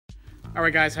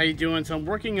Alright guys, how you doing? So I'm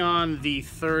working on the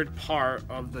third part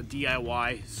of the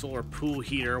DIY solar pool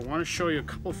heater. I want to show you a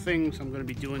couple things I'm going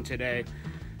to be doing today.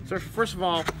 So first of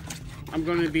all, I'm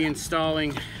going to be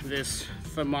installing this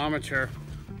thermometer.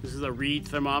 This is a reed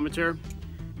thermometer,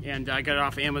 and I got it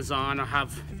off Amazon. I'll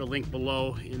have the link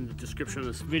below in the description of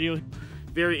this video.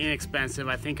 Very inexpensive.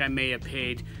 I think I may have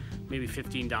paid maybe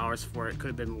 $15 for it. Could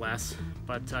have been less,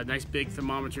 but a nice big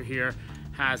thermometer here.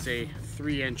 Has a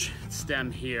 3-inch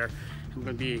stem here. I'm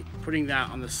going to be putting that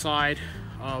on the side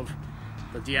of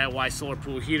the DIY solar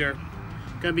pool heater.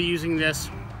 Going to be using this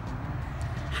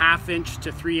 1/2 inch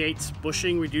to 3/8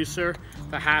 bushing reducer.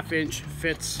 The 1/2 inch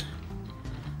fits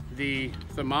the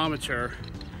thermometer,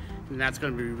 and that's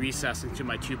going to be recessed into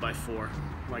my 2x4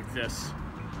 like this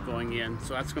going in.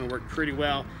 So that's going to work pretty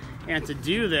well. And to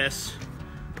do this,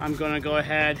 I'm going to go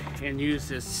ahead and use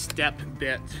this step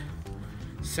bit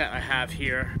set I have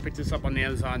here. I picked this up on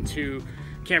Amazon too.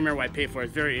 Can't remember what I paid for it.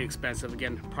 It's very inexpensive.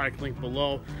 Again, product link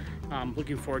below. I'm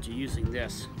looking forward to using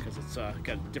this because it's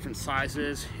got different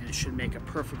sizes and it should make a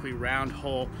perfectly round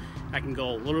hole. I can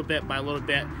go a little bit by a little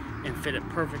bit and fit it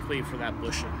perfectly for that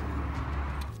bushing.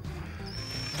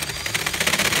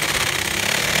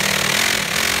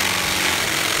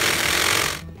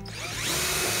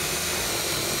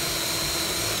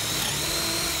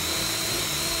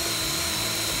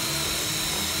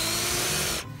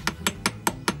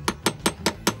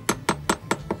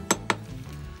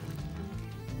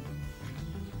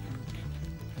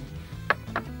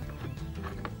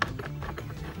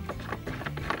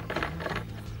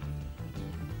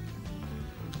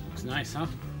 Nice, huh?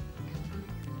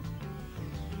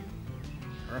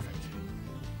 Perfect.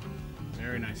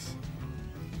 Very nice.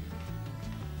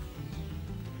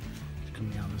 It's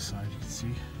coming out this side, you can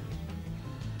see.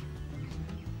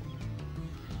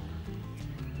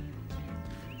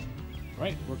 All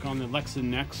right, work on the Lexan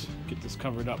next. Get this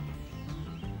covered up.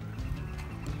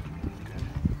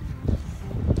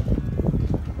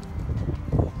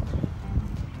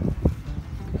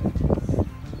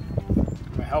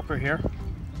 My helper here.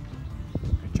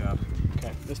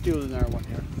 Okay, let's do another one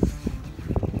here.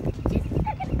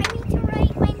 I need to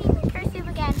write my name in cursive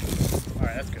again.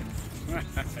 Alright, that's good.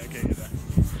 Okay,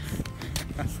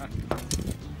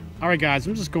 Alright guys,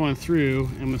 I'm just going through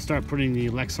and I'm going to start putting the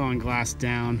Lexan glass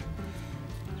down.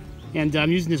 And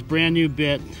I'm using this brand new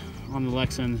bit on the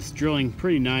Lexan. It's drilling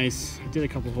pretty nice. I did a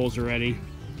couple holes already.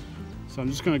 So I'm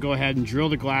just going to go ahead and drill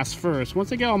the glass first.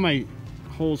 Once I get all my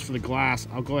holes for the glass,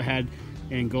 I'll go ahead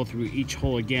and go through each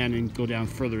hole again and go down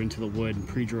further into the wood and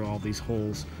pre-drill all these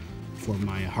holes for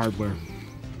my hardware.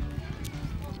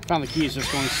 Found the keys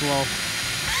just going slow.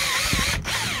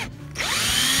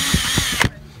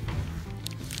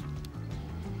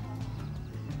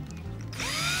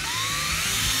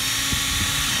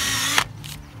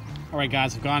 Alright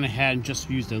guys, I've gone ahead and just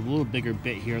used a little bigger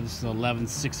bit here. This is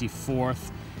 11/64.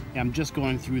 And I'm just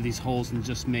going through these holes and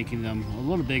just making them a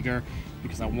little bigger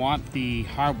because I want the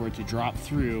hardware to drop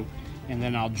through, and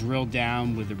then I'll drill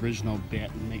down with the original bit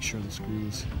and make sure the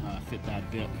screws fit that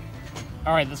bit.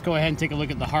 All right, let's go ahead and take a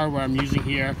look at the hardware I'm using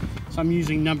here. So I'm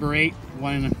using number 8,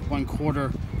 1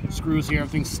 1/4 screws here.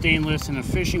 Everything's stainless and a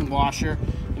fishing washer.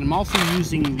 And I'm also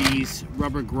using these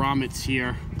rubber grommets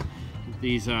here.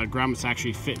 These grommets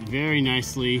actually fit very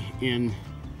nicely in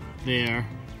there.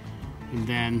 And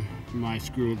then my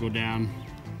screw will go down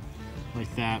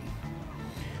like that.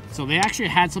 So they actually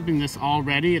had something this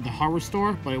already at the hardware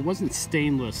store, but it wasn't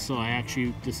stainless, so I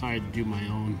actually decided to do my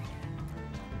own.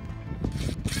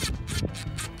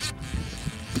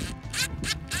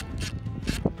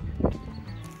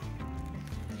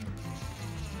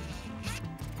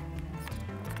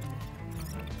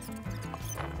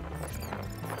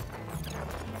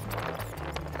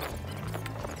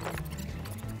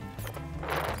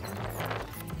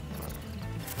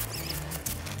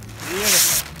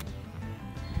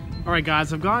 Alright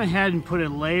guys, I've gone ahead and put a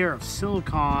layer of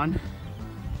silicone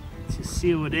to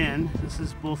seal it in. This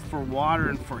is both for water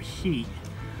and for heat.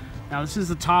 Now this is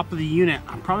the top of the unit.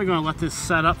 I'm probably going to let this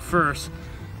set up first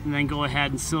and then go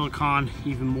ahead and silicone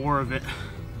even more of it.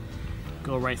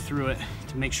 Go right through it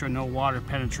to make sure no water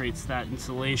penetrates that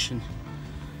insulation.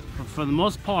 But for the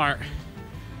most part,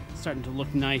 it's starting to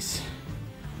look nice.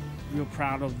 Real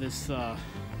proud of this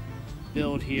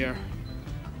build here.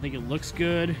 I think it looks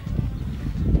good.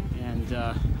 And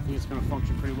I think it's going to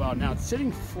function pretty well. Now it's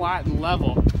sitting flat and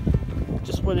level.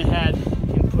 Just went ahead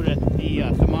and put the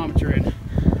thermometer in.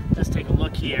 Let's take a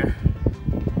look here.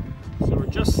 So we're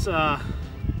just about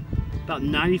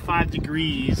 95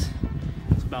 degrees.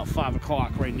 It's about 5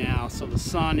 o'clock right now. So the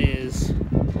sun is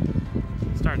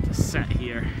starting to set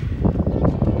here.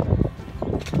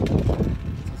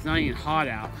 not even hot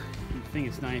out. I think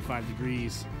it's 95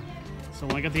 degrees. So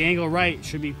when I got the angle right, it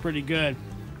should be pretty good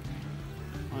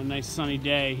on a nice sunny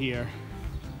day here.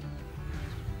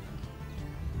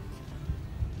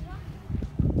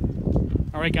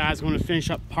 Alright guys, I'm going to finish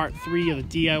up part 3 of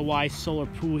the DIY solar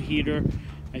pool heater.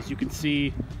 As you can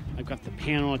see, I've got the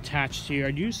panel attached here. I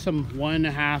used some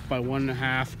 1.5 by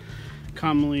 1.5,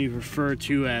 commonly referred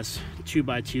to as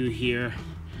 2x2 here,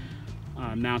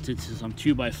 mounted to some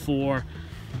 2x4.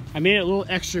 I made it a little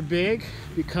extra big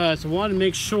because I wanted to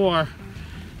make sure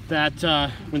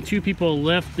that when two people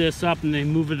lift this up and they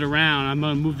move it around, I'm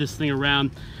going to move this thing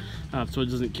around so it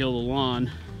doesn't kill the lawn.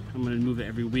 I'm going to move it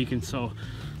every week, and so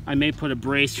I may put a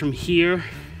brace from here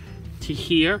to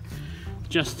here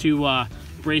just to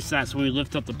brace that, so when we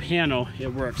lift up the panel,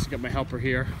 it works. Got my helper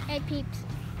here. Hey peeps.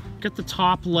 Got the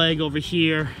top leg over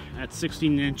here at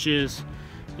 16 inches,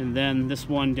 and then this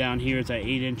one down here is at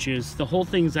 8 inches. The whole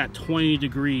thing's at 20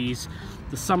 degrees.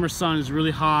 The summer sun is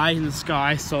really high in the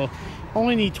sky, so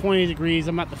only need 20 degrees.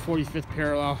 I'm at the 45th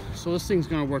parallel, so this thing's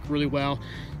going to work really well.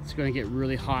 It's going to get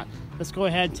really hot. Let's go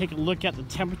ahead and take a look at the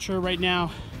temperature right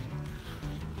now.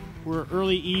 We're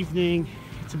early evening.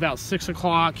 It's about 6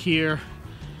 o'clock here,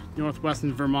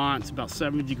 northwestern Vermont. It's about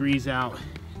 70 degrees out.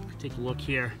 If we take a look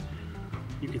here,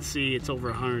 you can see it's over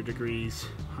 100 degrees,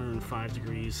 105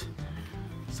 degrees.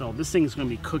 So this thing's going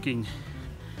to be cooking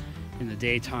in the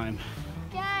daytime.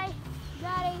 Daddy.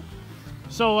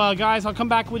 So guys, I'll come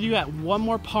back with you at one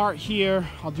more part here.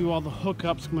 I'll do all the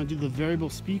hookups. I'm going to do the variable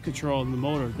speed control in the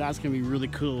motor. That's going to be really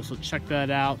cool, so check that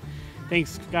out.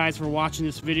 Thanks guys for watching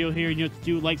this video here. You know what to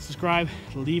do: like, subscribe,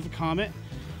 leave a comment,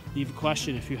 leave a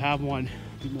question if you have one.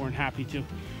 I'd be more than happy to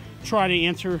try to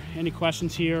answer any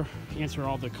questions here, answer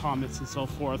all the comments and so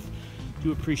forth.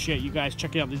 Do appreciate you guys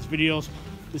checking out these videos.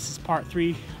 This is part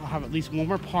 3. I'll have at least one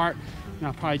more part, and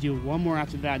I'll probably do one more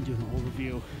after that and do an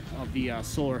overview of the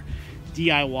solar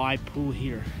DIY pool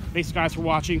heater. Thanks guys for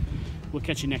watching. We'll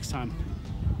catch you next time.